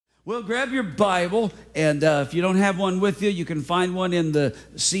Well, grab your Bible, and if you don't have one with you, you can find one in the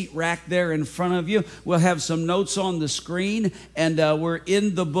seat rack there in front of you. We'll have some notes on the screen, and we're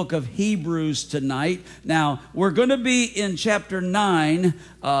in the book of Hebrews tonight. Now, we're going to be in chapter 9,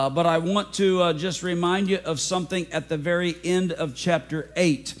 but I want to just remind you of something at the very end of chapter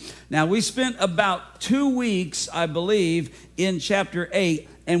 8. Now, we spent about 2 weeks, I believe, in chapter 8,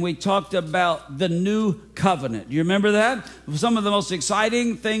 and we talked about the new covenant. You remember that? Some of the most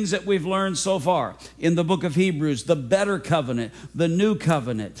exciting things that we've learned so far in the book of Hebrews, the better covenant, the new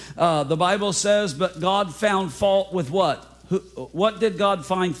covenant. The Bible says, but God found fault with what? What did God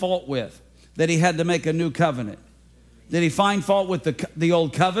find fault with? That he had to make a new covenant. Did he find fault with the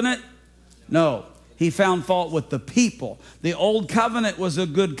old covenant? No. He found fault with the people. The old covenant was a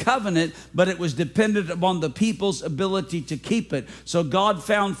good covenant, but it was dependent upon the people's ability to keep it. So God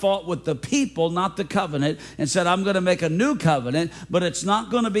found fault with the people, not the covenant, and said, I'm going to make a new covenant, but it's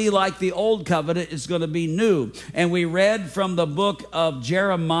not going to be like the old covenant. It's going to be new. And we read from the book of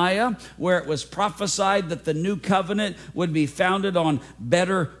Jeremiah, where it was prophesied that the new covenant would be founded on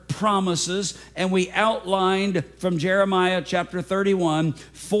better promises. And we outlined from Jeremiah chapter 31,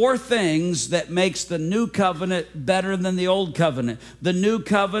 4 things that makes the new covenant better than the old covenant. The new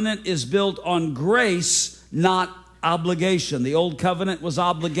covenant is built on grace, not obligation. The old covenant was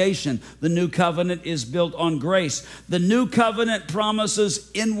obligation. The new covenant is built on grace. The new covenant promises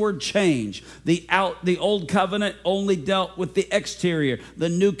inward change. The old covenant only dealt with the exterior. The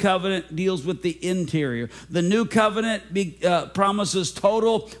new covenant deals with the interior. The new covenant promises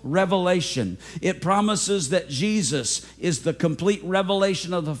total revelation. It promises that Jesus is the complete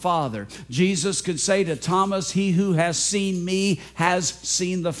revelation of the Father. Jesus could say to Thomas, he who has seen me has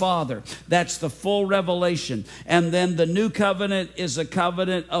seen the Father. That's the full revelation. And then the new covenant is a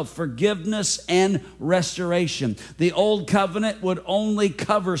covenant of forgiveness and restoration. The old covenant would only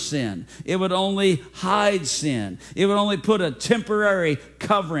cover sin. It would only hide sin. It would only put a temporary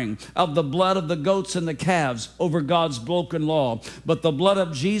covering of the blood of the goats and the calves over God's broken law. But the blood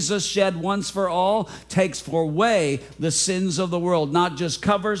of Jesus shed once for all takes away the sins of the world. Not just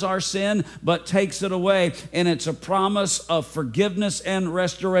covers our sin, but takes it away. And it's a promise of forgiveness and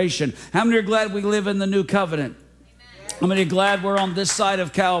restoration. How many are glad we live in the new covenant? How many are glad we're on this side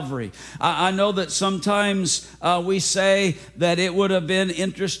of Calvary? I know that sometimes we say that it would have been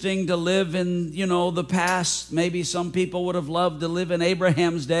interesting to live in, the past. Maybe some people would have loved to live in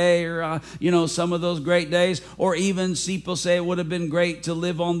Abraham's day or, some of those great days. Or even people say it would have been great to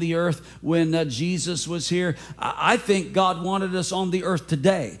live on the earth when Jesus was here. I think God wanted us on the earth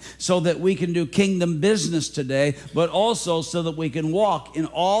today so that we can do kingdom business today, but also so that we can walk in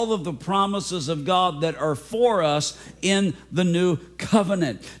all of the promises of God that are for us in the new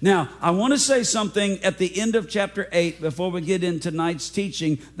covenant. Now, I want to say something at the end of chapter 8 before we get into tonight's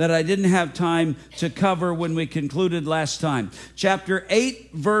teaching that I didn't have time to cover when we concluded last time. Chapter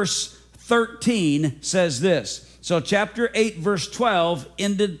 8, verse 13 says this. So chapter 8, verse 12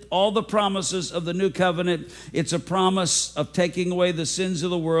 ended all the promises of the new covenant. It's a promise of taking away the sins of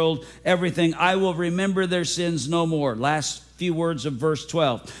the world, everything. I will remember their sins no more. Last few words of verse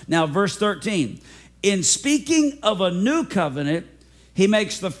 12. Now, verse 13. In speaking of a new covenant, he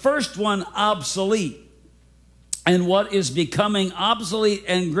makes the first one obsolete. And what is becoming obsolete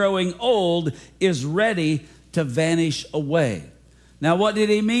and growing old is ready to vanish away. Now, what did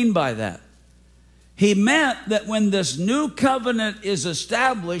he mean by that? He meant that when this new covenant is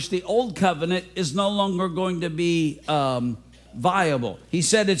established, the old covenant is no longer going to be viable. He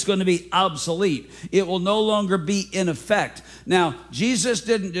said it's going to be obsolete. It will no longer be in effect. Now, Jesus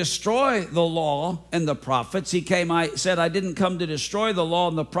didn't destroy the law and the prophets. He said, I didn't come to destroy the law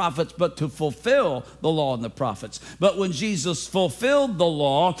and the prophets, but to fulfill the law and the prophets. But when Jesus fulfilled the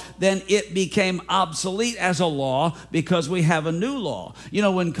law, then it became obsolete as a law because we have a new law.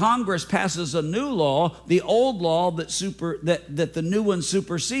 When Congress passes a new law, the old law that the new one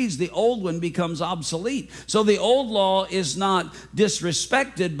supersedes, the old one becomes obsolete. So the old law is not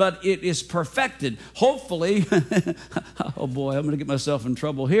disrespected, but it is perfected. Hopefully, oh boy, I'm going to get myself in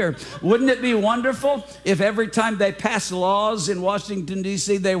trouble here. Wouldn't it be wonderful if every time they pass laws in Washington,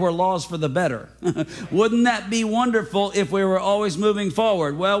 D.C., they were laws for the better? Wouldn't that be wonderful if we were always moving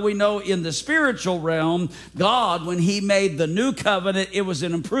forward? Well, we know in the spiritual realm, God, when he made the new covenant, it was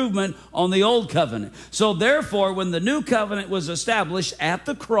an improvement on the old covenant. So therefore, when the new covenant was established at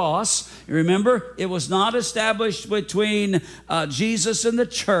the cross, remember, it was not established between Jesus and the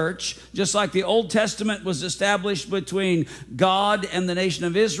church, just like the Old Testament was established between God and the nation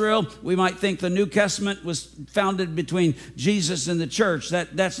of Israel. We might think the New Testament was founded between Jesus and the church.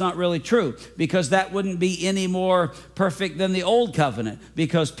 That's not really true, because that wouldn't be any more perfect than the Old Covenant,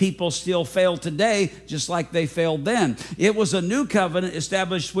 because people still fail today just like they failed then. It was a new covenant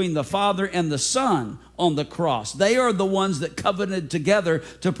established between the Father and the Son on the cross. They are the ones that covenanted together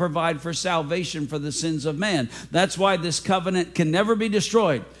to provide for salvation for the sins of man. That's why this covenant can never be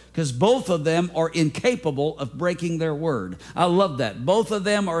destroyed, because both of them are incapable of breaking their word. I love that. Both of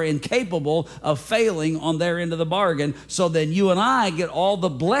them are incapable of failing on their end of the bargain. So then you and I get all the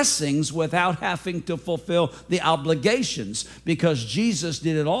blessings without having to fulfill the obligations, because Jesus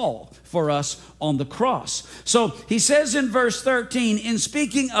did it all for us on the cross. So he says in verse 13, in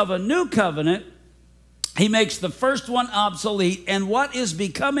speaking of a new covenant, he makes the first one obsolete, and what is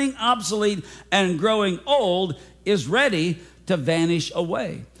becoming obsolete and growing old is ready to vanish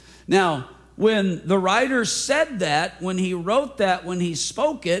away. Now, when the writer said that, when he wrote that, when he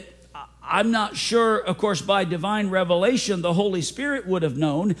spoke it, I'm not sure, of course, by divine revelation, the Holy Spirit would have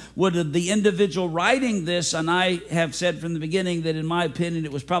known, would have the individual writing this, and I have said from the beginning that in my opinion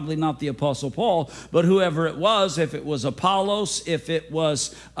it was probably not the Apostle Paul, but whoever it was, if it was Apollos, if it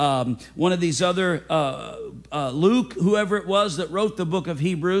was one of these other, Luke, whoever it was that wrote the book of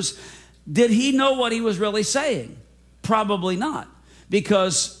Hebrews, did he know what he was really saying? Probably not.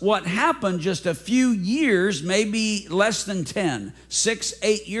 Because what happened just a few years, maybe less than 10, 6,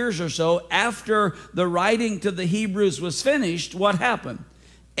 8 years or so after the writing to the Hebrews was finished, what happened?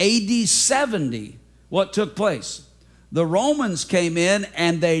 AD 70, what took place? The Romans came in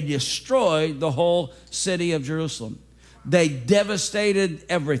and they destroyed the whole city of Jerusalem. They devastated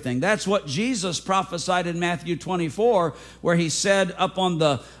everything. That's what Jesus prophesied in Matthew 24, where he said up on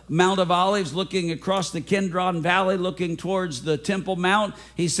the Mount of Olives, looking across the Kidron Valley, looking towards the Temple Mount,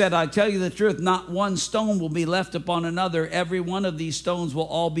 he said, I tell you the truth, not one stone will be left upon another. Every one of these stones will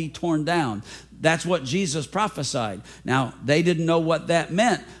all be torn down. That's what Jesus prophesied. Now, they didn't know what that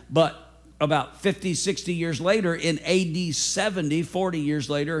meant, but about 50, 60 years later, in AD 70, 40 years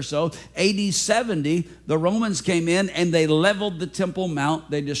later or so, AD 70, the Romans came in and they leveled the Temple Mount.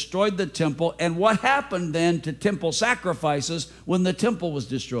 They destroyed the temple. And what happened then to temple sacrifices when the temple was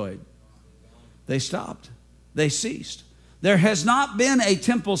destroyed? They stopped. They ceased. There has not been a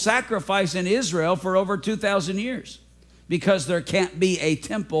temple sacrifice in Israel for over 2,000 years, because there can't be a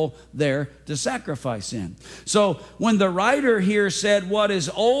temple there to sacrifice in. So when the writer here said what is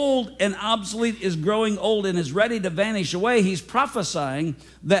old and obsolete is growing old and is ready to vanish away, he's prophesying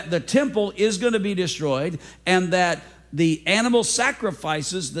that the temple is going to be destroyed, and that the animal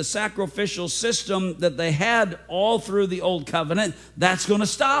sacrifices, the sacrificial system that they had all through the Old Covenant, that's going to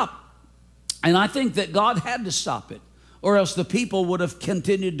stop. And I think that God had to stop it, or else the people would have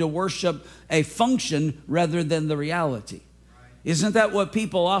continued to worship a function rather than the reality. Isn't that what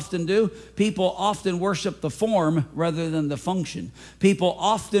people often do? People often worship the form rather than the function. People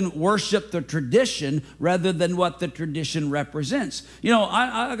often worship the tradition rather than what the tradition represents. You know,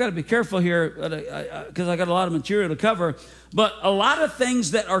 I got to be careful here because I got a lot of material to cover. But a lot of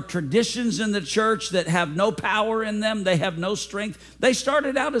things that are traditions in the church that have no power in them, they have no strength, they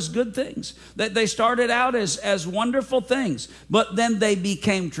started out as good things. They started out as wonderful things. But then they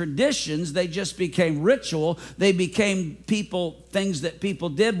became traditions. They just became ritual. They became things that people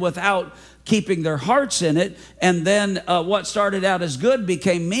did without keeping their hearts in it. And then what started out as good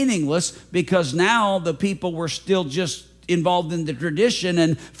became meaningless, because now the people were still just involved in the tradition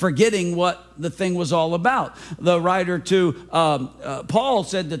and forgetting what the thing was all about. The writer to Paul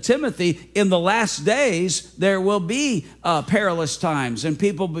said to Timothy, in the last days there will be perilous times, and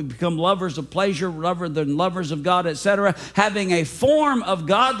people become lovers of pleasure rather than lovers of God, etc., having a form of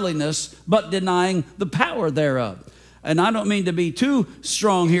godliness but denying the power thereof. And I don't mean to be too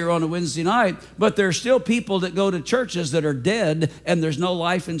strong here on a Wednesday night, but there are still people that go to churches that are dead and there's no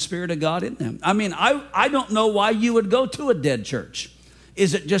life and spirit of God in them. I mean, I don't know why you would go to a dead church.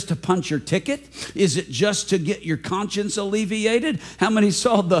 Is it just to punch your ticket? Is it just to get your conscience alleviated? How many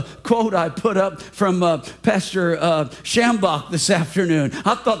saw the quote I put up from Pastor Schambach this afternoon?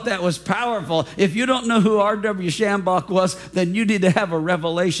 I thought that was powerful. If you don't know who R.W. Schambach was, then you need to have a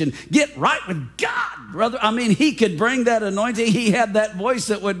revelation. Get right with God, brother. I mean, he could bring that anointing. He had that voice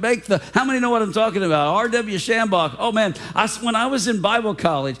that would make how many know what I'm talking about? R.W. Schambach. Oh, man. When I was in Bible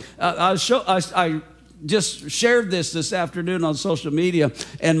college, I just shared this afternoon on social media,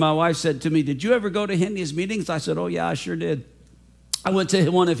 and my wife said to me, did you ever go to Hendy's meetings? I said, oh yeah, I sure did. I went to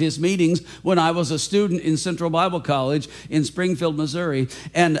one of his meetings when I was a student in Central Bible College in Springfield, Missouri,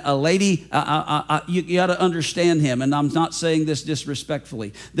 and a lady, you got to understand him, and I'm not saying this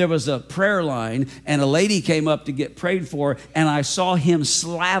disrespectfully. There was a prayer line, and a lady came up to get prayed for, and I saw him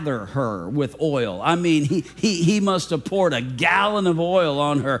slather her with oil. I mean, he must have poured a gallon of oil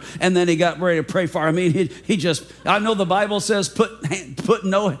on her, and then he got ready to pray for her. I mean, he just, I know the Bible says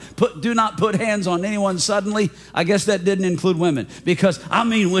do not put hands on anyone suddenly. I guess that didn't include women. Because, I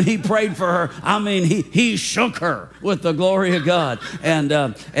mean, when he prayed for her, I mean, he shook her with the glory of God. And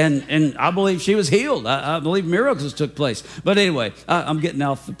I believe she was healed. I believe miracles took place. But anyway, I'm getting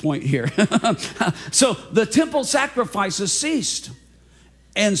off the point here. So the temple sacrifices ceased.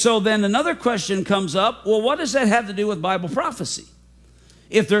 And so then another question comes up, well, what does that have to do with Bible prophecy?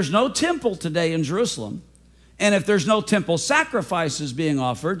 If there's no temple today in Jerusalem, and if there's no temple sacrifices being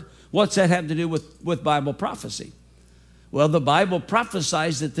offered, what's that have to do with Bible prophecy? Well, the Bible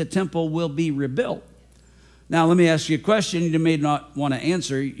prophesies that the temple will be rebuilt. Now, let me ask you a question you may not want to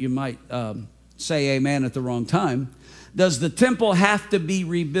answer. You might say amen at the wrong time. Does the temple have to be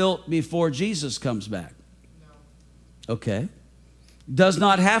rebuilt before Jesus comes back? No. Okay. Does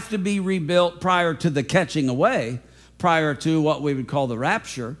not have to be rebuilt prior to the catching away, prior to what we would call the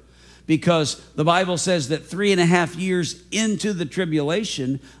rapture, because the Bible says that 3.5 years into the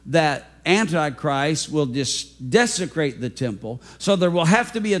tribulation, that Antichrist will desecrate the temple. So there will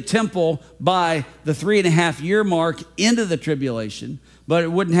have to be a temple by the 3.5 year mark into the tribulation, but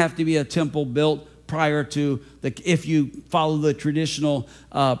it wouldn't have to be a temple built prior to if you follow the traditional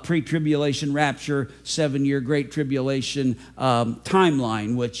pre-tribulation rapture, 7-year great tribulation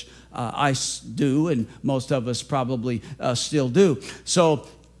timeline, which I do, and most of us probably still do. So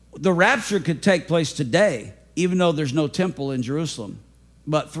the rapture could take place today, even though there's no temple in Jerusalem.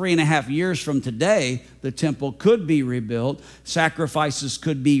 But 3.5 years from today, the temple could be rebuilt, sacrifices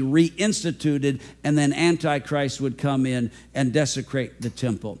could be reinstituted, and then Antichrist would come in and desecrate the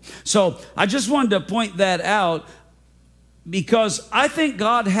temple. So I just wanted to point that out, because I think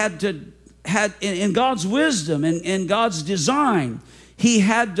God had in God's wisdom and in God's design, he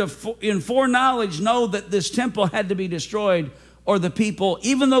had to, in foreknowledge, know that this temple had to be destroyed, or the people,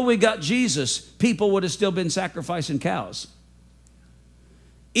 even though we got Jesus, people would have still been sacrificing cows.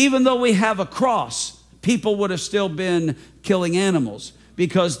 Even though we have a cross, people would have still been killing animals,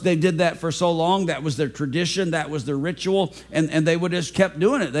 because they did that for so long. That was their tradition. That was their ritual. And they would have just kept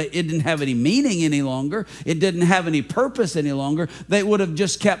doing it. It didn't have any meaning any longer. It didn't have any purpose any longer. They would have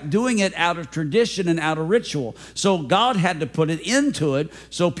just kept doing it out of tradition and out of ritual. So God had to put it into it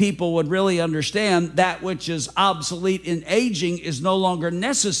so people would really understand that which is obsolete in aging is no longer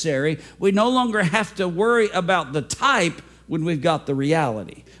necessary. We no longer have to worry about the type when we've got the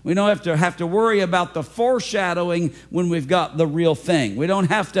reality. We don't have to worry about the foreshadowing when we've got the real thing. We don't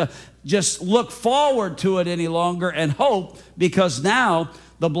have to just look forward to it any longer and hope, because now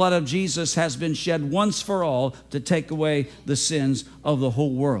the blood of Jesus has been shed once for all to take away the sins of the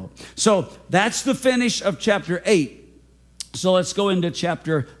whole world. So that's the finish of chapter 8. So let's go into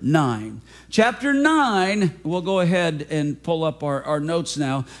chapter 9. Chapter 9, we'll go ahead and pull up our notes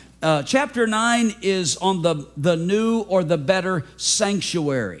now. Chapter 9 is on the new or the better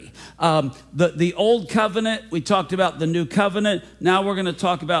sanctuary. The old covenant, we talked about the new covenant. Now we're going to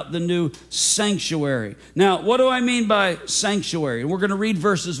talk about the new sanctuary. Now, what do I mean by sanctuary? We're going to read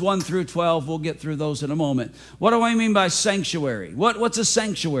verses 1 through 12. We'll get through those in a moment. What do I mean by sanctuary? What's a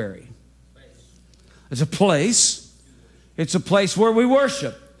sanctuary? It's a place. It's a place where we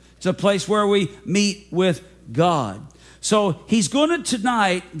worship. It's a place where we meet with God. So he's going to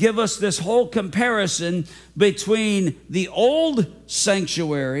tonight give us this whole comparison between the old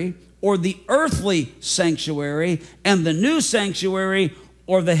sanctuary, or the earthly sanctuary, and the new sanctuary,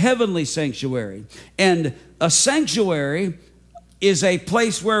 or the heavenly sanctuary. And a sanctuary is a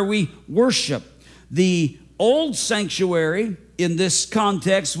place where we worship. The old sanctuary in this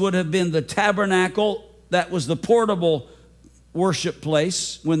context would have been the tabernacle. That was the portable worship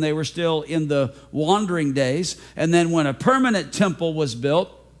place when they were still in the wandering days. And then when a permanent temple was built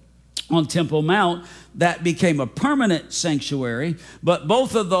on Temple Mount, that became a permanent sanctuary. But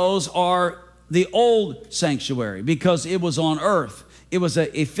both of those are the old sanctuary, because it was on earth. It was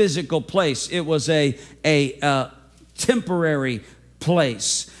a physical place. It was a temporary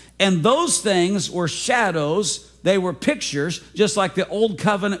place. And those things were shadows. They were pictures, just like the old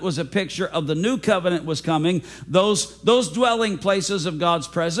covenant was a picture of the new covenant was coming. Those dwelling places of God's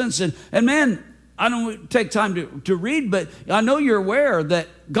presence. And man, I don't take time to read, but I know you're aware that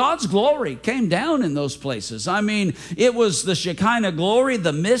God's glory came down in those places. I mean, it was the Shekinah glory,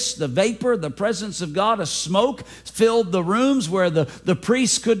 the mist, the vapor, the presence of God, a smoke filled the rooms where the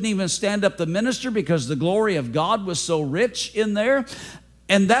priests couldn't even stand up to minister because the glory of God was so rich in there.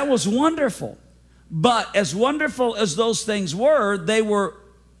 And that was wonderful. But as wonderful as those things were, they were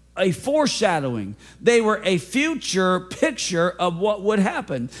a foreshadowing. They were a future picture of what would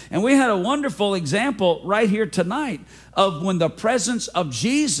happen. And we had a wonderful example right here tonight of when the presence of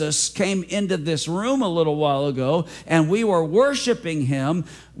Jesus came into this room a little while ago and we were worshiping him.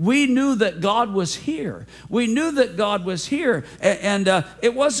 We knew that God was here. We knew that God was here. And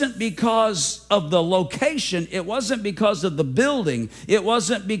it wasn't because of the location. It wasn't because of the building. It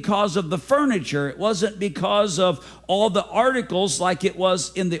wasn't because of the furniture. It wasn't because of all the articles like it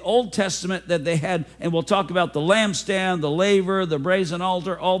was in the Old Testament that they had. And we'll talk about the lampstand, the laver, the brazen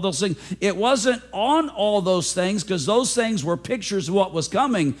altar, all those things. It wasn't on all those things because those things were pictures of what was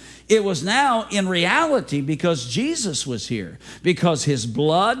coming. It was now in reality because Jesus was here, because his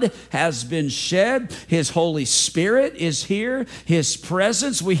blood has been shed. His Holy Spirit is here. His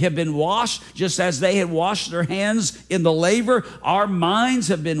presence, we have been washed just as they had washed their hands in the laver. Our minds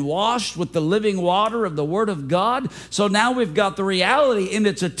have been washed with the living water of the Word of God. So now we've got the reality, and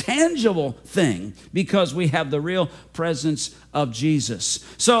it's a tangible thing because we have the real presence of Jesus.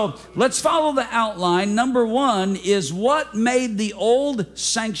 So let's follow the outline. Number one is what made the old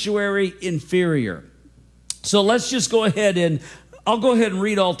sanctuary inferior. So let's just go ahead and I'll go ahead and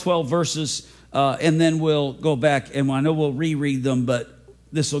read all 12 verses and then we'll go back and I know we'll reread them, but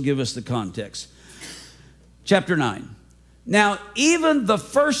this will give us the context. Chapter 9. Now, even the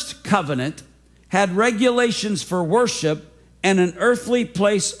first covenant had regulations for worship and an earthly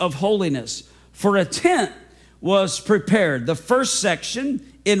place of holiness. For a tent was prepared. The first section,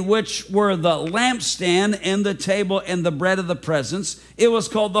 in which were the lampstand and the table and the bread of the presence, it was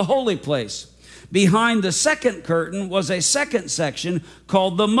called the holy place. Behind the second curtain was a second section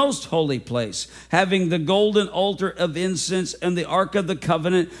called the most holy place, having the golden altar of incense and the ark of the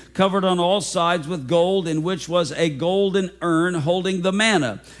covenant covered on all sides with gold, in which was a golden urn holding the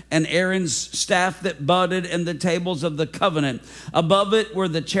manna, and Aaron's staff that budded, and the tables of the covenant. Above it were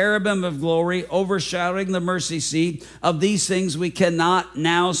the cherubim of glory overshadowing the mercy seat. Of these things we cannot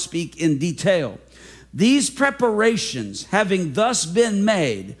now speak in detail. These preparations having thus been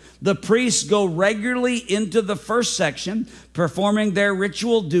made, the priests go regularly into the first section, performing their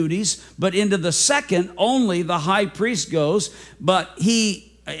ritual duties, but into the second only the high priest goes, but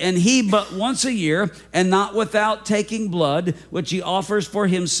once a year, and not without taking blood, which he offers for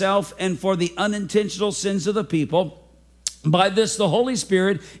himself and for the unintentional sins of the people. By this, the Holy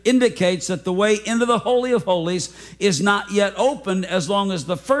Spirit indicates that the way into the Holy of Holies is not yet opened as long as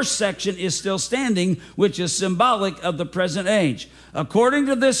the first section is still standing, which is symbolic of the present age. According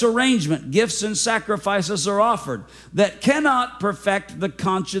to this arrangement, gifts and sacrifices are offered that cannot perfect the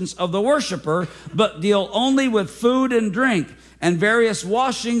conscience of the worshiper, but deal only with food and drink, and various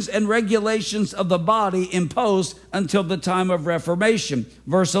washings and regulations of the body imposed until the time of Reformation.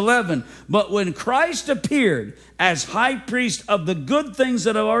 Verse 11, but when Christ appeared as high priest of the good things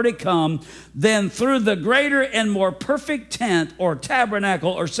that have already come, then through the greater and more perfect tent or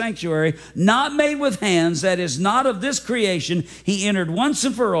tabernacle or sanctuary, not made with hands, that is not of this creation, he entered once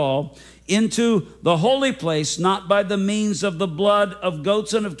and for all into the holy place, not by the means of the blood of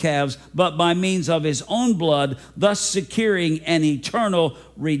goats and of calves, but by means of his own blood, thus securing an eternal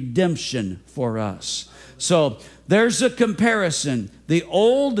redemption for us. So there's a comparison. The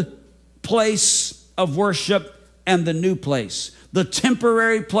old place of worship and the new place. The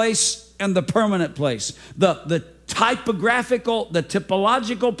temporary place and the permanent place. The typographical, the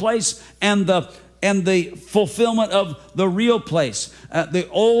typological place and the fulfillment of the real place. The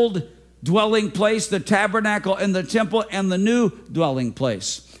old dwelling place, the tabernacle and the temple, and the new dwelling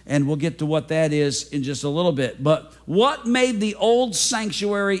place. And we'll get to what that is in just a little bit. But what made the old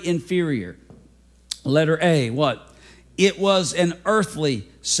sanctuary inferior? Letter A, what? It was an earthly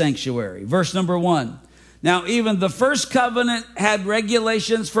sanctuary. Verse number 1. Now, even the first covenant had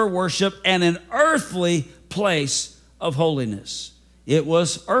regulations for worship and an earthly place of holiness. It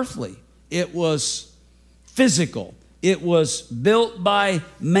was earthly. It was physical. It was built by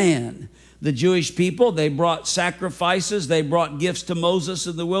man. The Jewish people, they brought sacrifices. They brought gifts to Moses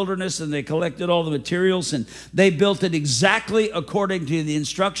in the wilderness, and they collected all the materials, and they built it exactly according to the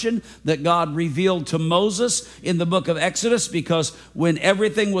instruction that God revealed to Moses in the book of Exodus, because when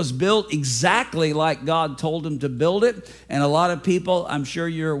everything was built exactly like God told him to build it, and a lot of people, I'm sure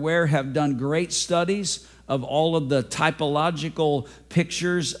you're aware, have done great studies of all of the typological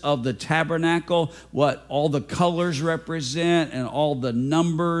pictures of the tabernacle, what all the colors represent and all the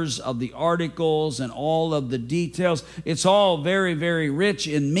numbers of the articles and all of the details. It's all very, very rich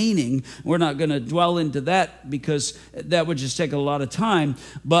in meaning. We're not going to dwell into that because that would just take a lot of time.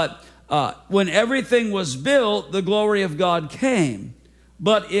 But when everything was built, the glory of God came.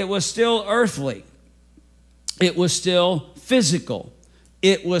 But it was still earthly. It was still physical.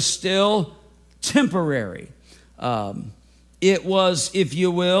 It was still temporary. It was, if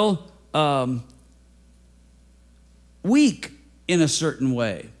you will, weak in a certain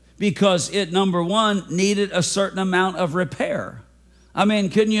way because it, number one, needed a certain amount of repair. I mean,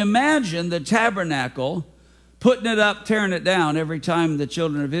 can you imagine the tabernacle, putting it up, tearing it down every time the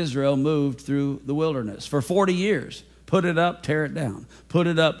children of Israel moved through the wilderness for 40 years? Put it up, tear it down. Put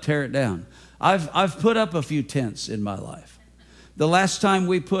it up, tear it down. I've put up a few tents in my life. The last time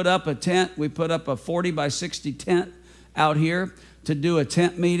we put up a tent, we put up a 40 by 60 tent out here to do a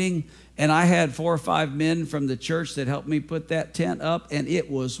tent meeting. And I had 4 or 5 men from the church that helped me put that tent up. And it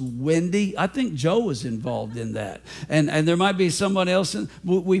was windy. I think Joe was involved in that. And there might be someone else.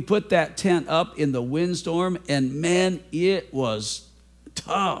 We put that tent up in the windstorm. And man, it was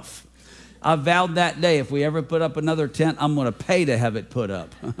tough. I vowed that day, if we ever put up another tent, I'm going to pay to have it put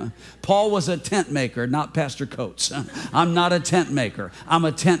up. Paul was a tent maker, not Pastor Coates. I'm not a tent maker. I'm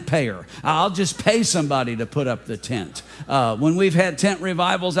a tent payer. I'll just pay somebody to put up the tent. When we've had tent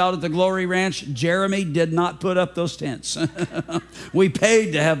revivals out at the Glory Ranch, Jeremy did not put up those tents. We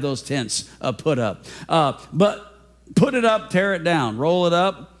paid to have those tents put up. But put it up, tear it down, roll it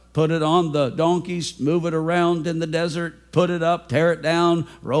up. Put it on the donkeys, move it around in the desert, put it up, tear it down,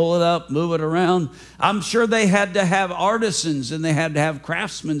 roll it up, move it around. I'm sure they had to have artisans and they had to have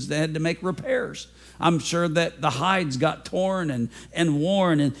craftsmen. They had to make repairs. I'm sure that the hides got torn and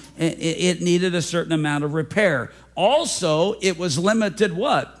worn and it needed a certain amount of repair. Also, it was limited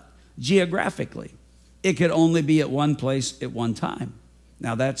what? Geographically. It could only be at one place at one time.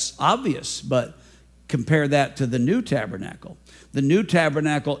 Now that's obvious, but compare that to the new tabernacle. The new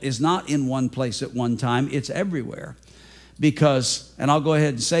tabernacle is not in one place at one time. It's everywhere. Because, and I'll go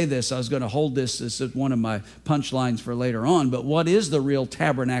ahead and say this, I was going to hold this as one of my punchlines for later on, but what is the real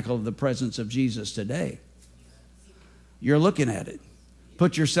tabernacle of the presence of Jesus today? You're looking at it.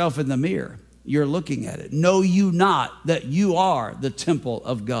 Put yourself in the mirror. You're looking at it. Know you not that you are the temple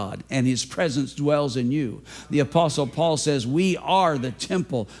of God and his presence dwells in you. The Apostle Paul says we are the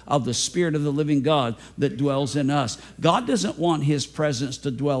temple of the Spirit of the living God that dwells in us. God doesn't want his presence to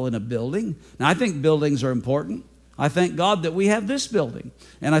dwell in a building. Now, I think buildings are important. I thank God that we have this building.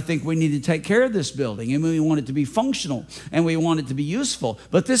 And I think we need to take care of this building. And we want it to be functional and we want it to be useful.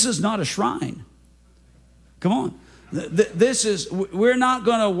 But this is not a shrine. Come on. We're not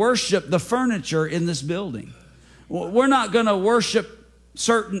going to worship the furniture in this building. We're not going to worship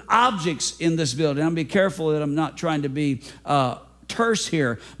certain objects in this building. I'll be careful that I'm not trying to be terse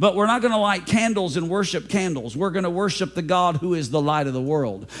here, but we're not going to light candles and worship candles. We're going to worship the God who is the light of the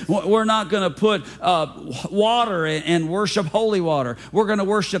world. We're not going to put water and worship holy water. We're going to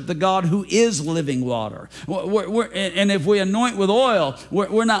worship the God who is living water. And if we anoint with oil,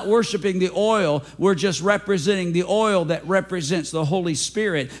 we're not worshiping the oil. We're just representing the oil that represents the Holy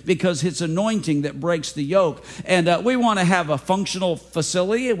Spirit because it's anointing that breaks the yoke. And we want to have a functional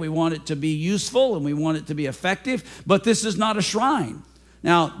facility and we want it to be useful and we want it to be effective, but this is not a shrine.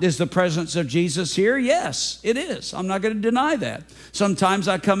 Now, is the presence of Jesus here? Yes, it is. I'm not going to deny that. Sometimes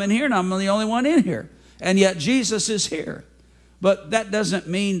I come in here and I'm the only one in here, and yet Jesus is here. But that doesn't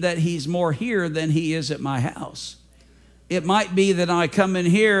mean that he's more here than he is at my house. It might be that I come in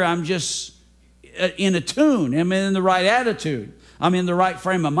here, I'm just in a tune, I'm in the right attitude, I'm in the right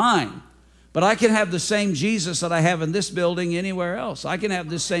frame of mind. But I can have the same Jesus that I have in this building anywhere else. I can have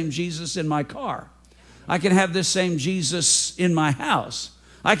this same Jesus in my car. I can have this same Jesus in my house.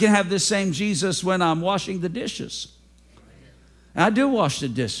 I can have this same Jesus when I'm washing the dishes. I do wash the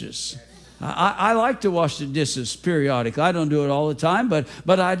dishes. I like to wash the dishes periodically. I don't do it all the time,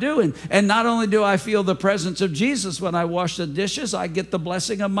 but I do. And not only do I feel the presence of Jesus when I wash the dishes, I get the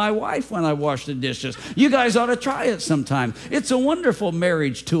blessing of my wife when I wash the dishes. You guys ought to try it sometime. It's a wonderful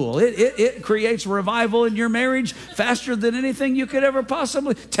marriage tool. It creates revival in your marriage faster than anything you could ever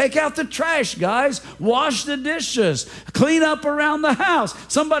possibly. Take out the trash, guys. Wash the dishes. Clean up around the house.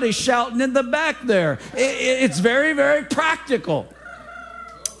 Somebody's shouting in the back there. It's very, very practical.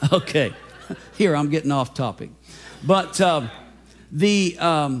 Okay. Here, I'm getting off topic. But the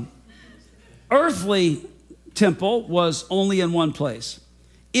earthly temple was only in one place.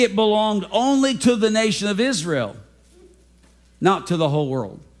 It belonged only to the nation of Israel, not to the whole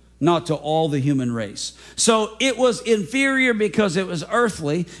world. not to all the human race. So it was inferior because it was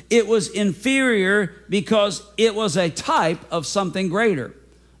earthly. It was inferior because it was a type of something greater.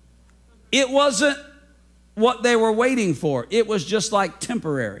 It wasn't what they were waiting for. It was just like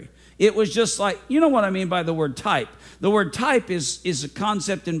temporary. It was just like, you know what I mean by the word type. The word type is a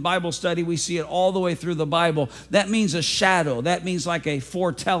concept in Bible study. We see it all the way through the Bible. That means a shadow. That means like a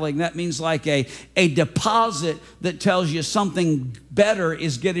foretelling. That means like a deposit that tells you something better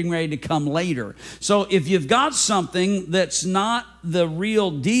is getting ready to come later. So if you've got something that's not the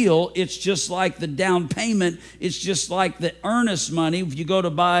real deal, it's just like the down payment. It's just like the earnest money. If you go to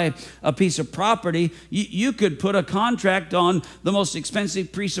buy a piece of property, you could put a contract on the most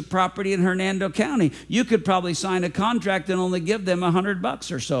expensive piece of property in Hernando County. You could probably sign a contract and only give them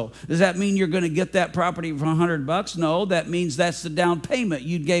 $100 or so. Does that mean you're going to get that property for $100? No, that means that's the down payment.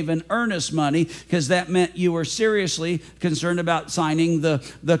 You gave an earnest money because that meant you were seriously concerned about signing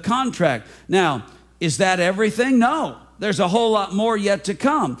the contract. Now, is that everything? No. There's a whole lot more yet to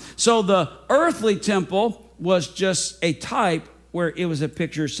come. So the earthly temple was just a type where it was a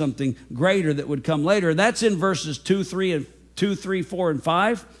picture of something greater that would come later. That's in verses 2, 3, 4, and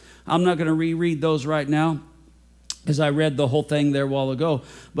 5. I'm not going to reread those right now because I read the whole thing there a while ago.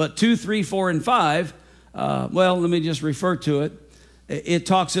 But 2, 3, 4, and 5, well, let me just refer to it. It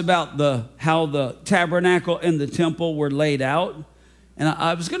talks about how the tabernacle and the temple were laid out. And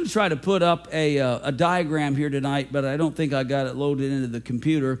I was going to try to put up a diagram here tonight, but I don't think I got it loaded into the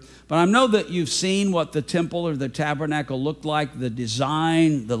computer. But I know that you've seen what the temple or the tabernacle looked like, the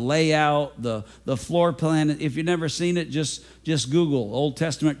design, the layout, the floor plan. If you've never seen it, just Google Old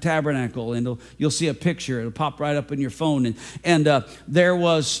Testament tabernacle, and you'll see a picture. It'll pop right up in your phone. And there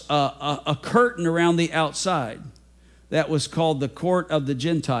was a curtain around the outside. That was called the court of the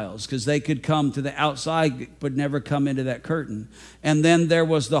Gentiles because they could come to the outside but never come into that curtain. And then there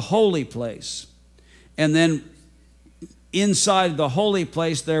was the holy place. And then inside the holy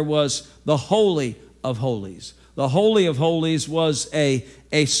place there was the Holy of Holies. The Holy of Holies was a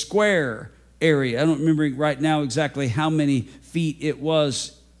square area. I don't remember right now exactly how many feet it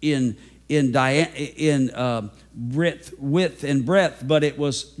was in width and breadth, but it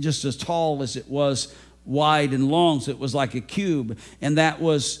was just as tall as it was wide and long, so it was like a cube, and that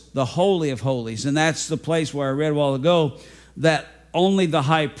was the Holy of Holies. And that's the place where I read a while ago that only the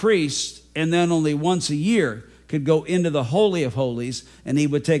high priest, and then only once a year, could go into the Holy of Holies, and he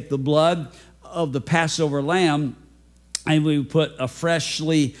would take the blood of the Passover lamb, and we would put a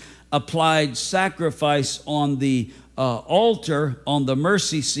freshly applied sacrifice on the altar, on the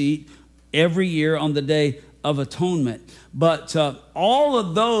mercy seat, every year on the Day of Atonement. But all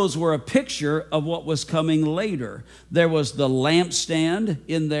of those were a picture of what was coming later. There was the lampstand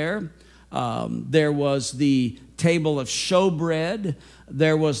in there. There was the table of showbread.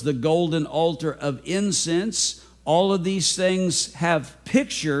 There was the golden altar of incense. All of these things have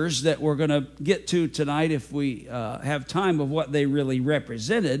pictures that we're going to get to tonight if we have time of what they really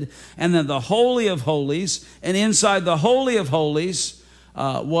represented. And then the Holy of Holies. And inside the Holy of Holies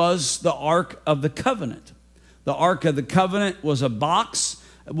was the Ark of the Covenant. The Ark of the Covenant was a box.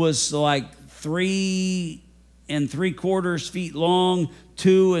 It was like 3 3/4 feet long,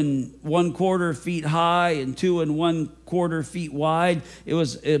 2 1/4 feet high, and 2 1/4 feet wide. It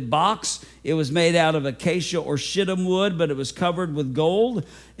was a box. It was made out of acacia or shittim wood, but it was covered with gold.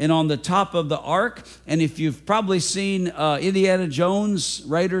 And on the top of the ark, and if you've probably seen Indiana Jones,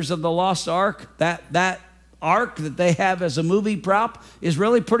 Raiders of the Lost Ark, that ark that they have as a movie prop is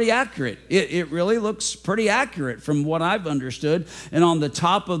really pretty accurate. It really looks pretty accurate from what I've understood. And on the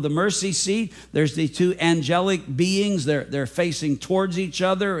top of the mercy seat, there's the 2 angelic beings. They're facing towards each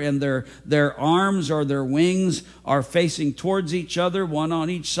other, and their arms or their wings are facing towards each other, one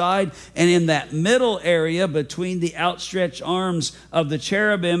on each side. And in that middle area between the outstretched arms of the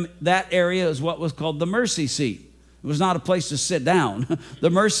cherubim, that area is what was called the mercy seat. It was not a place to sit down.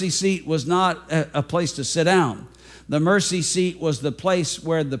 The mercy seat was not a place to sit down. The mercy seat was the place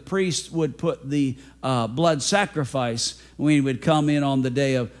where the priest would put the blood sacrifice when he would come in on the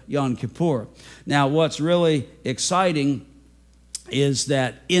day of Yom Kippur. Now, what's really exciting is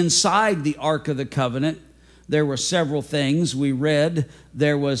that inside the Ark of the Covenant, there were several things we read.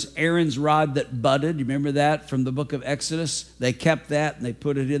 There was Aaron's rod that budded. You remember that from the book of Exodus? They kept that and they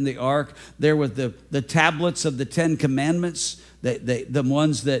put it in the ark. There were the tablets of the 10 Commandments, the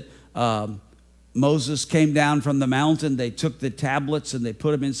ones that Moses came down from the mountain. They took the tablets and they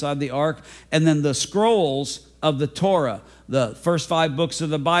put them inside the ark. And then the scrolls of the Torah, the first 5 books of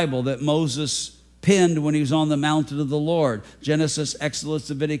the Bible that Moses penned when he was on the mountain of the Lord. Genesis, Exodus,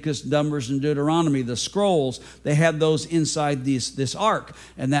 Leviticus, Numbers, and Deuteronomy. The scrolls, they had those inside this ark.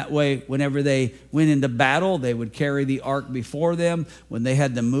 And that way, whenever they went into battle, they would carry the ark before them. When they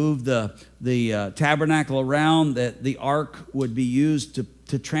had to move the tabernacle around, that the ark would be used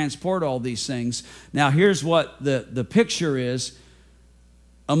to transport all these things. Now, here's what the picture is.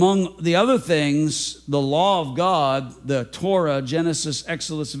 Among the other things, the law of God, the Torah, Genesis,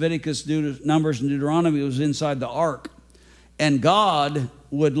 Exodus, Leviticus, Numbers, and Deuteronomy was inside the ark. And God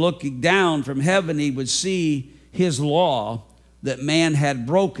would look down from heaven, he would see his law that man had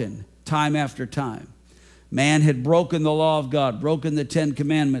broken time after time. Man had broken the law of God, broken the 10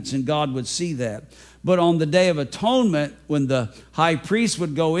 commandments, and God would see that. But on the Day of Atonement, when the high priest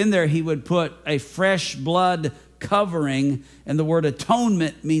would go in there, he would put a fresh blood covering, and the word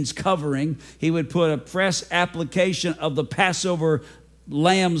atonement means covering. He would put a fresh application of the Passover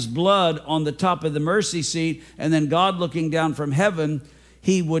lamb's blood on the top of the mercy seat, and then God looking down from heaven,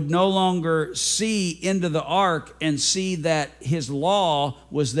 he would no longer see into the ark and see that his law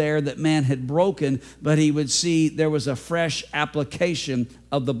was there that man had broken, but he would see there was a fresh application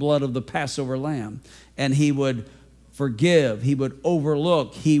of the blood of the Passover lamb. And he would forgive, he would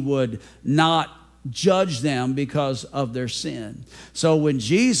overlook, he would not judge them because of their sin. So when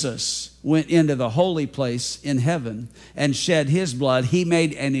Jesus went into the holy place in heaven and shed his blood, he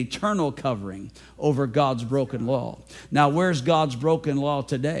made an eternal covering over God's broken law. Now, where's God's broken law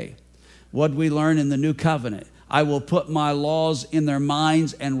today? What did we learn in the new covenant? I will put my laws in their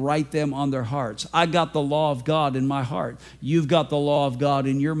minds and write them on their hearts. I got the law of God in my heart. You've got the law of God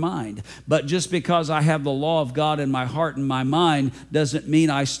in your mind. But just because I have the law of God in my heart and my mind doesn't mean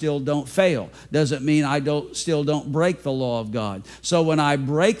I still don't fail. Doesn't mean I still don't break the law of God. So when I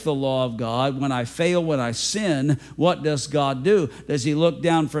break the law of God, when I fail, when I sin, what does God do? Does he look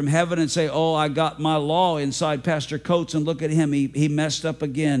down from heaven and say, oh, I got my law inside Pastor Coates, and look at him, he messed up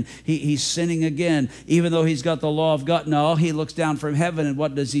again. He's sinning again, even though he's got the law of God? No, he looks down from heaven, and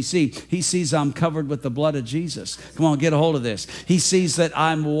what does he see? He sees I'm covered with the blood of Jesus. Come on, get a hold of this. He sees that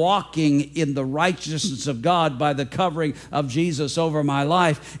I'm walking in the righteousness of God by the covering of Jesus over my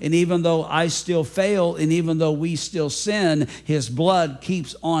life. And even though I still fail, and even though we still sin, his blood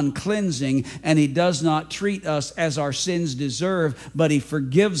keeps on cleansing, and he does not treat us as our sins deserve, but he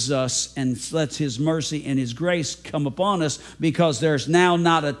forgives us and lets his mercy and his grace come upon us, because there's now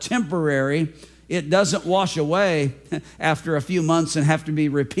not a temporary. It doesn't wash away after a few months and have to be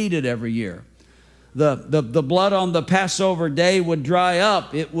repeated every year. The blood on the Passover day would dry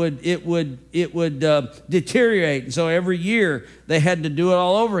up. It would deteriorate. And so every year they had to do it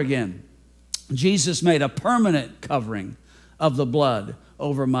all over again. Jesus made a permanent covering of the blood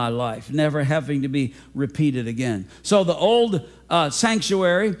over my life, never having to be repeated again. So the old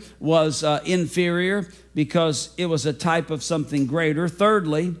sanctuary was inferior because it was a type of something greater.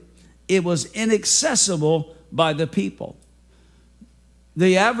 Thirdly, it was inaccessible by the people.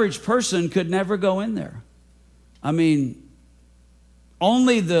 The average person could never go in there. I mean,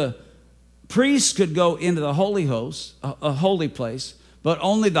 only the priests could go into the holy host, a holy place, but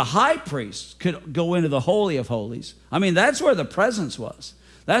only the high priest could go into the Holy of Holies. I mean, that's where the presence was.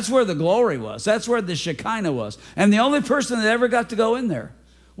 That's where the glory was. That's where the Shekinah was. And the only person that ever got to go in there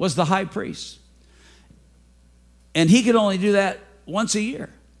was the high priest. And he could only do that once a year.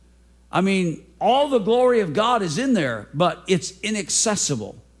 I mean, all the glory of God is in there, but it's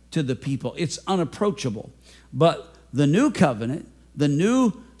inaccessible to the people. It's unapproachable. But the new covenant, the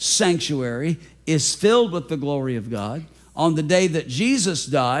new sanctuary, is filled with the glory of God. On the day that Jesus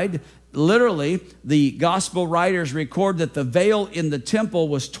died, literally, the gospel writers record that the veil in the temple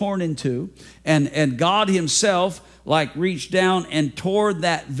was torn in two, and God himself reached down and tore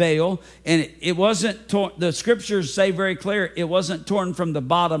that veil. And it wasn't torn. The scriptures say very clear, it wasn't torn from the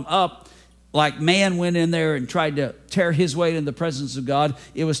bottom up, like man went in there and tried to tear his way in the presence of God.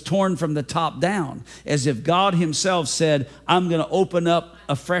 It was torn from the top down, as if God himself said, I'm going to open up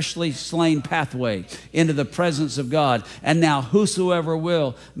a freshly slain pathway into the presence of God. And now whosoever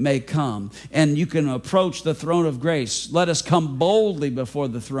will may come. And you can approach the throne of grace. Let us come boldly before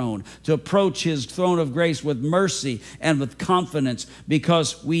the throne, to approach his throne of grace with mercy and with confidence,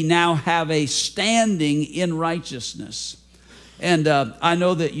 because we now have a standing in righteousness. And I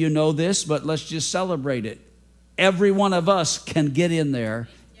know that you know this, but let's just celebrate it. Every one of us can get in there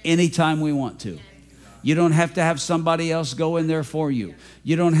anytime we want to. You don't have to have somebody else go in there for you.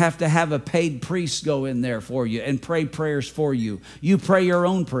 You don't have to have a paid priest go in there for you and pray prayers for you. You pray your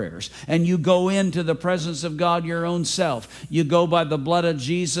own prayers, and you go into the presence of God your own self. You go by the blood of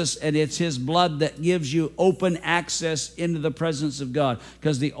Jesus, and it's His blood that gives you open access into the presence of God,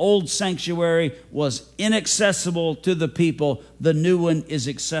 because the old sanctuary was inaccessible to the people. The new one is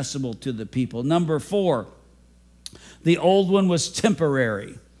accessible to the people. Number 4, the old one was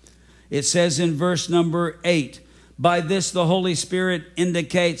temporary. It says in verse number 8, by this the Holy Spirit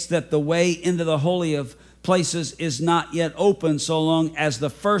indicates that the way into the Holy of Places is not yet open so long as the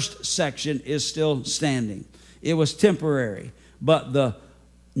first section is still standing. It was temporary, but the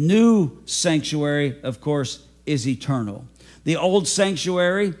new sanctuary, of course, is eternal. The old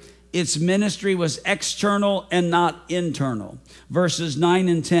sanctuary, its ministry was external and not internal. Verses 9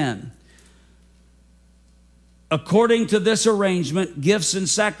 and 10. According to this arrangement, gifts and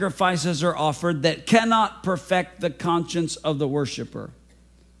sacrifices are offered that cannot perfect the conscience of the worshiper.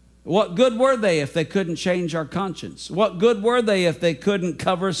 What good were they if they couldn't change our conscience? What good were they if they couldn't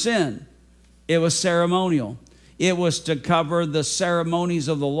cover sin? It was ceremonial. It was to cover the ceremonies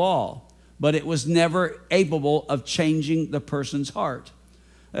of the law, but it was never capable of changing the person's heart.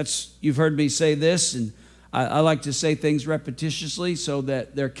 You've heard me say this, and I like to say things repetitiously so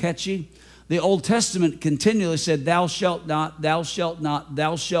that they're catchy. The Old Testament continually said, thou shalt not, thou shalt not,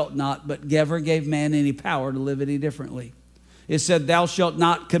 thou shalt not, but never gave man any power to live any differently. It said, thou shalt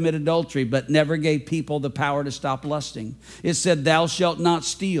not commit adultery, but never gave people the power to stop lusting. It said, thou shalt not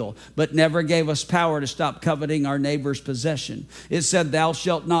steal, but never gave us power to stop coveting our neighbor's possession. It said, thou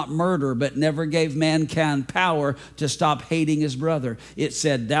shalt not murder, but never gave mankind power to stop hating his brother. It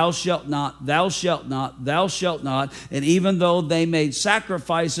said, thou shalt not, thou shalt not, thou shalt not. And even though they made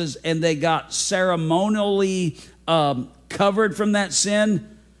sacrifices and they got ceremonially covered from that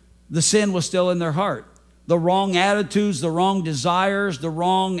sin, the sin was still in their heart. The wrong attitudes, the wrong desires, the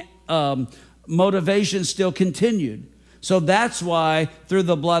wrong motivations still continued. So that's why through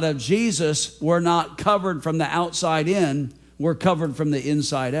the blood of Jesus, we're not covered from the outside in. We're covered from the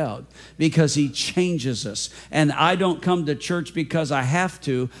inside out, because He changes us. And I don't come to church because I have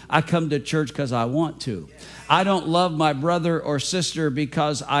to. I come to church because I want to. I don't love my brother or sister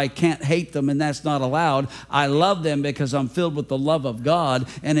because I can't hate them and that's not allowed. I love them because I'm filled with the love of God,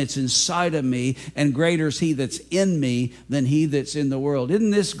 and it's inside of me, and greater is He that's in me than he that's in the world.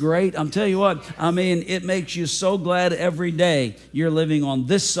 Isn't this great? I'm telling you what, I mean, it makes you so glad every day you're living on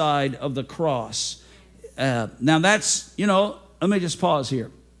this side of the cross. Now that's, let me just pause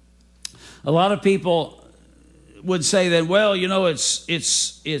here. A lot of people would say that, well, it's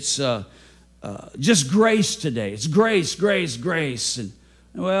just grace today. It's grace, grace, grace. And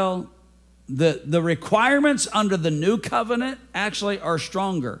well, the requirements under the new covenant actually are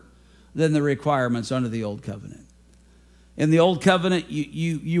stronger than the requirements under the old covenant. In the old covenant,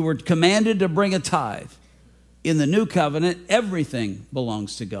 you were commanded to bring a tithe. In the new covenant, everything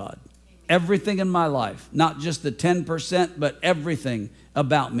belongs to God. Everything in my life, not just the 10%, but everything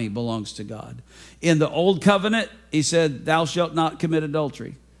about me belongs to God. In the old covenant, He said, thou shalt not commit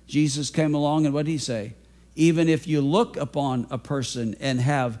adultery. Jesus came along, and what did He say? Even if you look upon a person and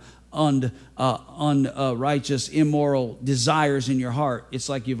have unrighteous, immoral desires in your heart, it's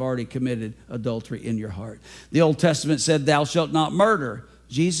like you've already committed adultery in your heart. The Old Testament said, thou shalt not murder.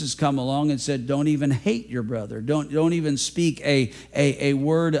 Jesus come along and said, don't even hate your brother. Don't even speak a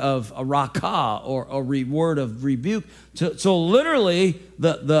word of a rakah or a word of rebuke. So literally,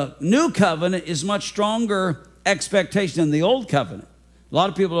 the new covenant is much stronger expectation than the old covenant. A lot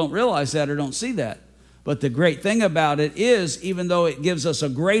of people don't realize that or don't see that. But the great thing about it is, even though it gives us a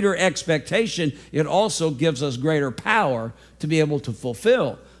greater expectation, it also gives us greater power to be able to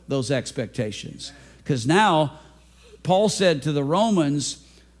fulfill those expectations. Because now, Paul said to the Romans,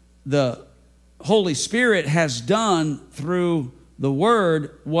 the Holy Spirit has done through the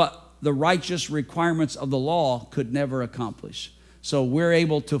Word what the righteous requirements of the law could never accomplish. So we're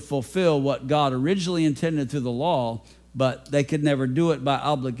able to fulfill what God originally intended through the law, but they could never do it by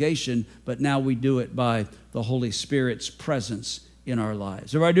obligation, but now we do it by the Holy Spirit's presence in our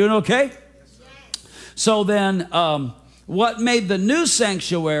lives. Everybody doing okay? Yes. So then, what made the new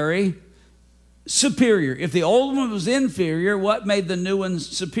sanctuary superior? If the old one was inferior, what made the new one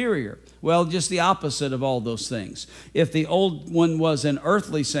superior? Well, just the opposite of all those things. If the old one was an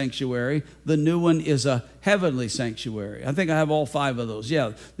earthly sanctuary, the new one is a heavenly sanctuary. I think I have all 5 of those.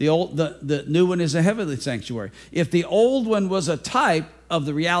 Yeah, the new one is a heavenly sanctuary. If the old one was a type of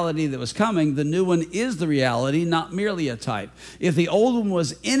the reality that was coming, the new one is the reality, not merely a type. If the old one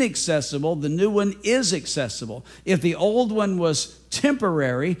was inaccessible, the new one is accessible. If the old one was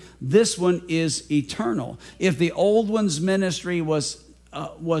temporary, this one is eternal. If the old one's ministry was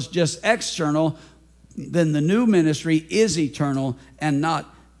just external, then the new ministry is eternal and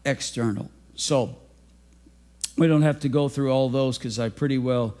not external. So we don't have to go through all those because I pretty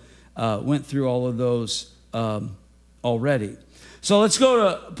well went through all of those already. So let's go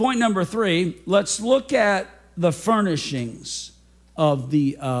to point number 3. Let's look at the furnishings of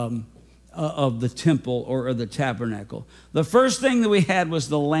the temple or the tabernacle. The first thing that we had was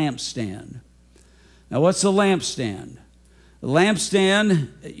the lampstand. Now, what's the lampstand? The lampstand,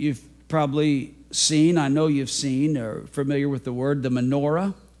 you've probably seen, I know you've seen or familiar with the word, the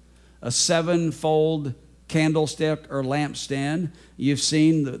menorah, a 7-fold candlestick or lampstand. You've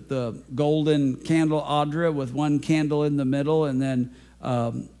seen the golden candelabra with 1 candle in the middle and then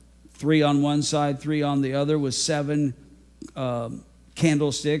 3 on one side, 3 on the other with 7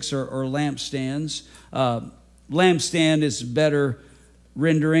 candlesticks or lampstands. Lampstand is better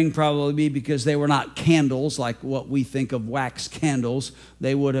rendering probably because they were not candles like what we think of wax candles.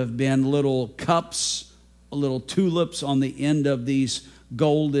 They would have been little cups, little tulips on the end of these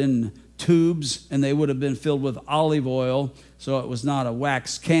golden tubes, and they would have been filled with olive oil. So it was not a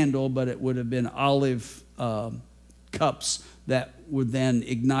wax candle, but it would have been olive cups that were then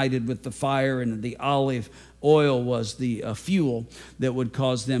ignited with the fire, and the olive oil was the fuel that would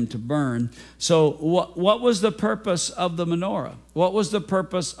cause them to burn. So what was the purpose of the menorah? What was the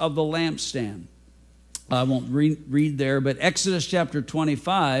purpose of the lampstand? I won't read there, but Exodus chapter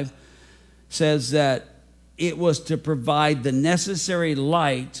 25 says that it was to provide the necessary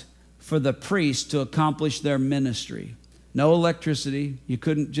light for the priests to accomplish their ministry. No electricity. You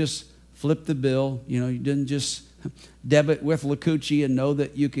couldn't just flip the bill. You didn't just debit with Lacucci and know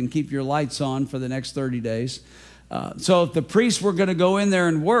that you can keep your lights on for the next 30 days. So if the priests were going to go in there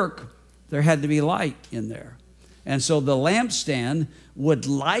and work, there had to be light in there. And so the lampstand would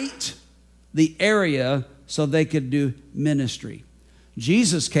light the area so they could do ministry.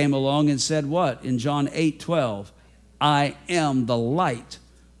 Jesus came along and said what? In John 8:12, I am the light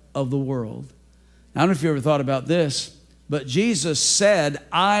of the world. I don't know if you ever thought about this, but Jesus said,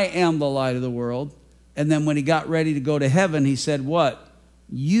 I am the light of the world. And then when he got ready to go to heaven, he said what?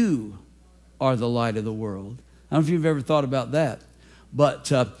 You are the light of the world. I don't know if you've ever thought about that.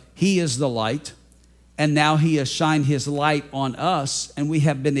 But he is the light. And now he has shined his light on us. And we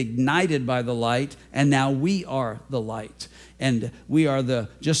have been ignited by the light. And now we are the light. And we are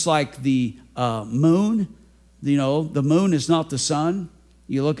just like the moon. The moon is not the sun.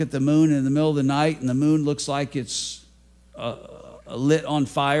 You look at the moon in the middle of the night, and the moon looks like it's lit on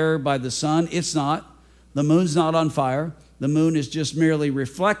fire by the sun. It's not. The moon's not on fire. The moon is just merely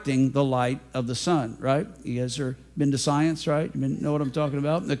reflecting the light of the sun, right? You guys been to science, right? You know what I'm talking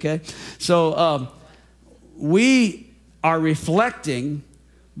about? Okay. So we are reflecting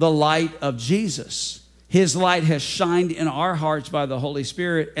the light of Jesus. His light has shined in our hearts by the Holy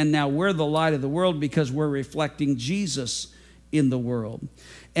Spirit, and now we're the light of the world because we're reflecting Jesus in the world.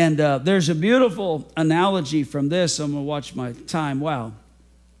 And there's a beautiful analogy from this. I'm going to watch my time. Wow.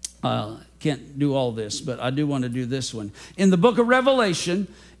 Can't do all this, but I do want to do this one. In the book of Revelation,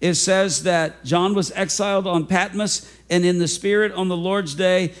 it says that John was exiled on Patmos, and in the Spirit on the Lord's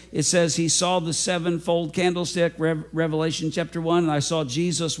day, it says he saw the 7-fold candlestick, Revelation chapter 1, and I saw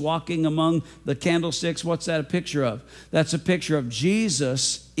Jesus walking among the candlesticks. What's that a picture of? That's a picture of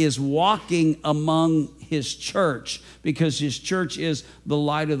Jesus is walking among his church, because his church is the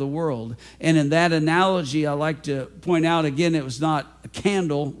light of the world. And in that analogy, I like to point out again, it was not a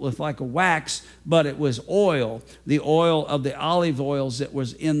candle with like a wax, but it was oil, the oil of the olive oils that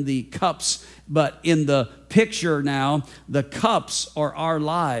was in the cups. But in the picture now, the cups are our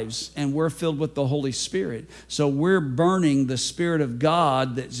lives, and we're filled with the Holy Spirit. So we're burning the Spirit of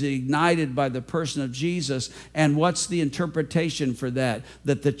God that's ignited by the person of Jesus. And what's the interpretation for that?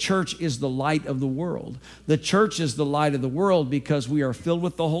 That the church is the light of the world. The church is the light of the world because we are filled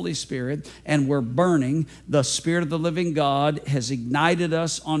with the Holy Spirit, and we're burning. The Spirit of the living God has ignited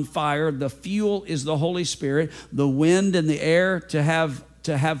us on fire. The fuel is the Holy Spirit, the wind and the air to have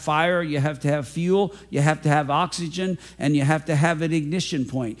to have fire, you have to have fuel, you have to have oxygen, and you have to have an ignition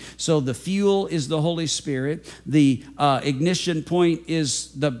point. So the fuel is the Holy Spirit. The ignition point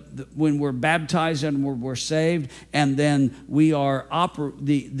is when we're baptized and we're saved, and then we are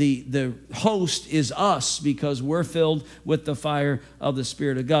the host is us because we're filled with the fire of the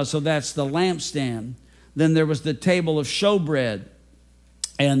Spirit of God. So that's the lampstand. Then there was the table of showbread,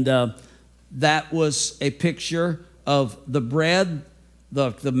 and that was a picture of the bread,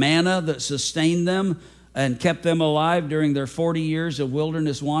 the manna that sustained them and kept them alive during their 40 years of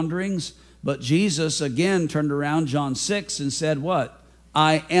wilderness wanderings. But Jesus again turned around, John 6, and said what?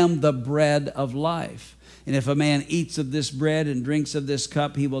 I am the bread of life. And if a man eats of this bread and drinks of this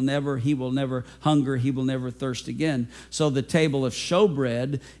cup, he will never hunger, he will never thirst again. So the table of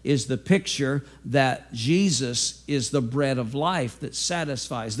showbread is the picture that Jesus is the bread of life that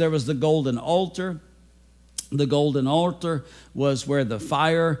satisfies. There was the golden altar. The golden altar was where the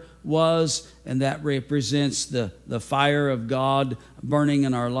fire was, and that represents the fire of God burning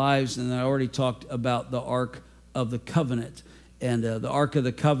in our lives. And I already talked about the Ark of the Covenant. And the Ark of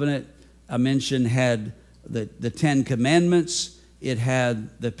the Covenant, I mentioned, had the Ten Commandments. It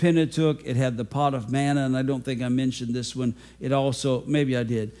had the Pentateuch. It had the pot of manna, and I don't think I mentioned this one. It also, maybe I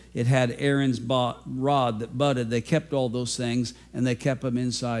did, it had Aaron's rod that budded. They kept all those things, and they kept them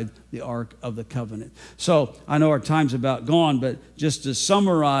inside the Ark of the Covenant. So I know our time's about gone, but just to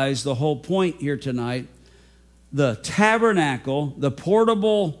summarize the whole point here tonight, the tabernacle, the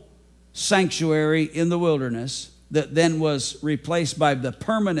portable sanctuary in the wilderness that then was replaced by the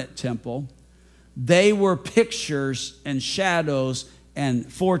permanent temple, they were pictures and shadows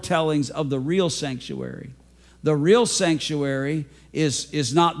and foretellings of the real sanctuary. The real sanctuary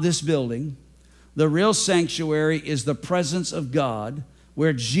is not this building. The real sanctuary is the presence of God,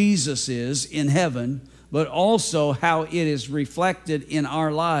 where Jesus is in heaven, but also how it is reflected in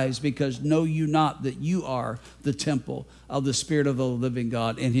our lives, because know you not that you are the temple of the Spirit of the living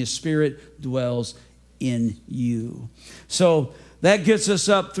God, and His Spirit dwells in you. So that gets us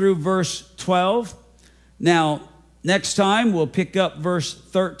up through verse 12. Now, next time we'll pick up verse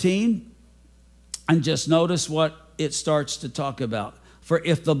 13 and just notice what it starts to talk about. For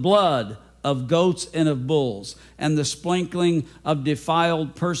if the blood of goats and of bulls and the sprinkling of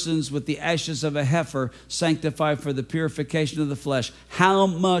defiled persons with the ashes of a heifer sanctify for the purification of the flesh, how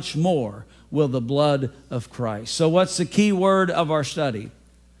much more will the blood of Christ? So what's the key word of our study?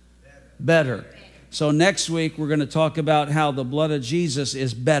 Better. So next week, we're going to talk about how the blood of Jesus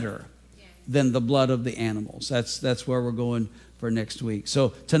is better than the blood of the animals. That's where we're going for next week.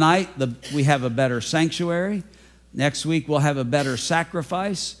 So tonight, we have a better sanctuary. Next week, we'll have a better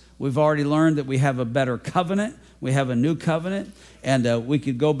sacrifice. We've already learned that we have a better covenant. We have a new covenant. And we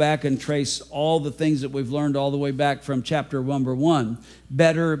could go back and trace all the things that we've learned all the way back from chapter number 1.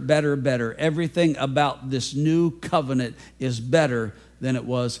 Better, better, better. Everything about this new covenant is better than it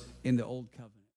was in the old covenant.